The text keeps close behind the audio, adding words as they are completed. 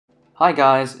Hi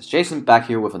guys, it's Jason back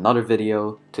here with another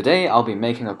video. Today I'll be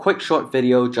making a quick short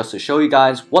video just to show you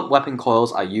guys what weapon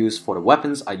coils I use for the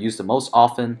weapons I use the most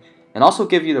often, and also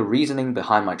give you the reasoning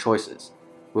behind my choices.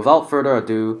 Without further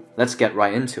ado, let's get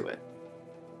right into it.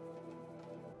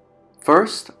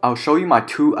 First, I'll show you my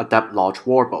two Adept Lodge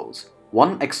warbows,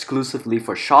 one exclusively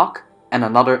for shock and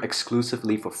another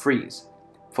exclusively for freeze.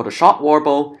 For the shock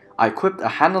warbow, I equipped a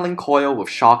handling coil with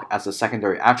shock as a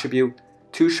secondary attribute,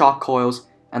 two shock coils,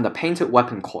 and the painted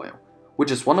weapon coil, which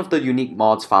is one of the unique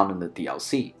mods found in the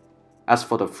DLC. As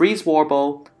for the freeze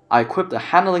warbow, I equipped a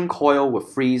handling coil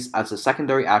with freeze as a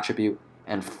secondary attribute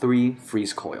and 3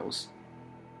 freeze coils.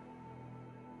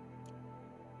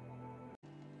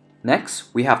 Next,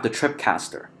 we have the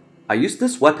Tripcaster. I use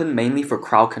this weapon mainly for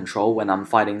crowd control when I'm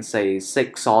fighting, say,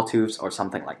 6 sawtooths or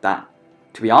something like that.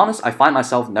 To be honest, I find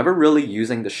myself never really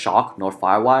using the shock nor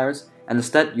firewires, and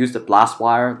instead use the blast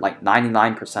wire like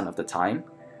 99% of the time.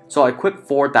 So I equipped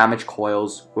 4 damage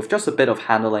coils with just a bit of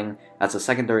handling as a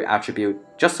secondary attribute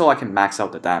just so I can max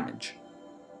out the damage.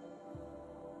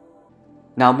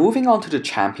 Now moving on to the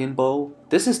champion bow,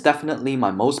 this is definitely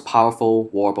my most powerful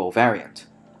warbow variant.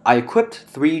 I equipped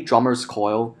 3 drummer's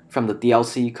coil from the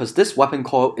DLC because this weapon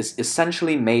coil is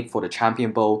essentially made for the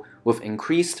champion bow with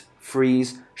increased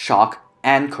freeze, shock,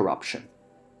 and corruption.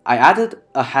 I added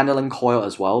a handling coil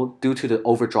as well due to the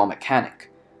overdraw mechanic,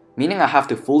 meaning I have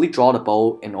to fully draw the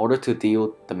bow in order to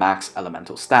deal the max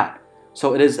elemental stat,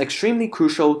 so it is extremely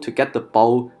crucial to get the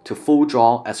bow to full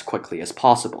draw as quickly as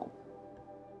possible.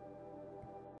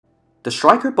 The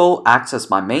striker bow acts as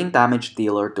my main damage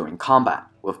dealer during combat,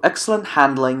 with excellent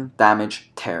handling,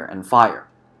 damage, tear, and fire.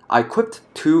 I equipped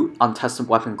 2 untested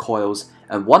weapon coils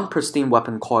and 1 pristine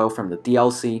weapon coil from the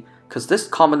DLC because this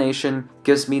combination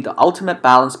gives me the ultimate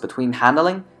balance between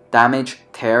handling, damage,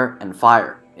 tear, and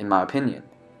fire, in my opinion.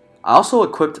 I also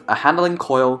equipped a handling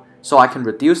coil so I can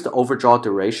reduce the overdraw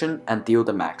duration and deal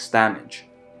the max damage.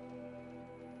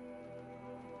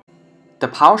 The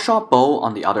Power Shot bow,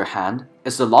 on the other hand,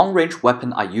 is the long-range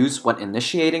weapon I use when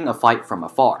initiating a fight from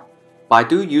afar, but I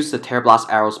do use the Tear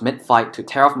Blast arrows mid-fight to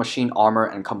tear off machine armor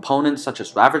and components such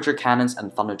as Ravager cannons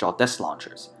and Thunderjaw disc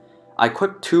launchers. I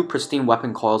equipped 2 pristine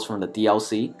weapon coils from the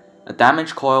DLC, a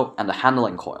damage coil and a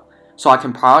handling coil, so I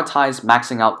can prioritize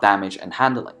maxing out damage and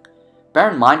handling.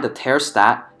 Bear in mind the tear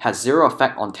stat has 0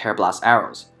 effect on Tear Blast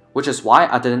arrows, which is why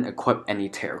I didn't equip any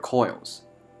tear coils.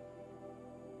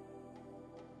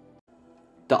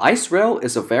 The Ice Rail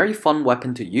is a very fun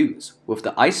weapon to use, with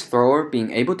the Ice Thrower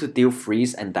being able to deal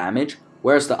freeze and damage,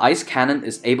 whereas the Ice Cannon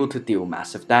is able to deal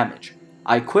massive damage.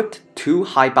 I equipped 2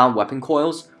 Hidebound weapon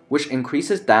coils, which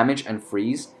increases damage and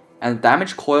freeze, and a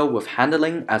damage coil with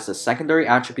handling as the secondary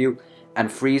attribute and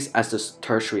freeze as the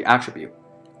tertiary attribute.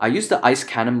 I use the Ice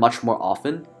Cannon much more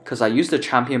often because I use the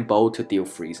champion bow to deal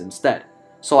freeze instead,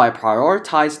 so I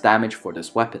prioritize damage for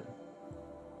this weapon.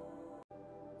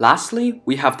 Lastly,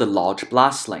 we have the Lodge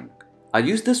Blast Sling. I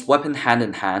use this weapon hand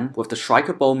in hand with the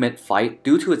striker bow mid-fight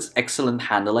due to its excellent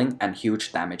handling and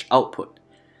huge damage output.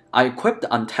 I equipped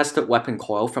the untested weapon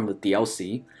coil from the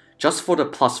DLC just for the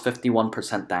plus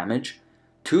 51% damage,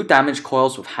 2 damage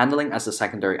coils with handling as a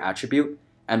secondary attribute,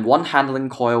 and 1 handling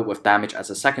coil with damage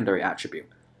as a secondary attribute.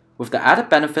 With the added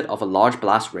benefit of a large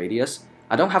blast radius,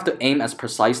 I don't have to aim as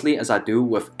precisely as I do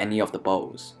with any of the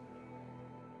bows.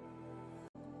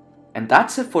 And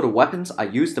that's it for the weapons I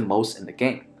use the most in the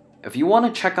game. If you want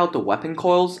to check out the weapon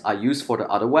coils I use for the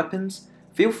other weapons,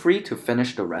 feel free to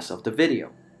finish the rest of the video.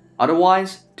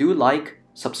 Otherwise, do like,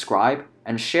 subscribe,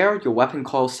 and share your weapon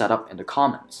coil setup in the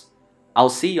comments. I'll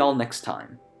see y'all next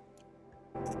time.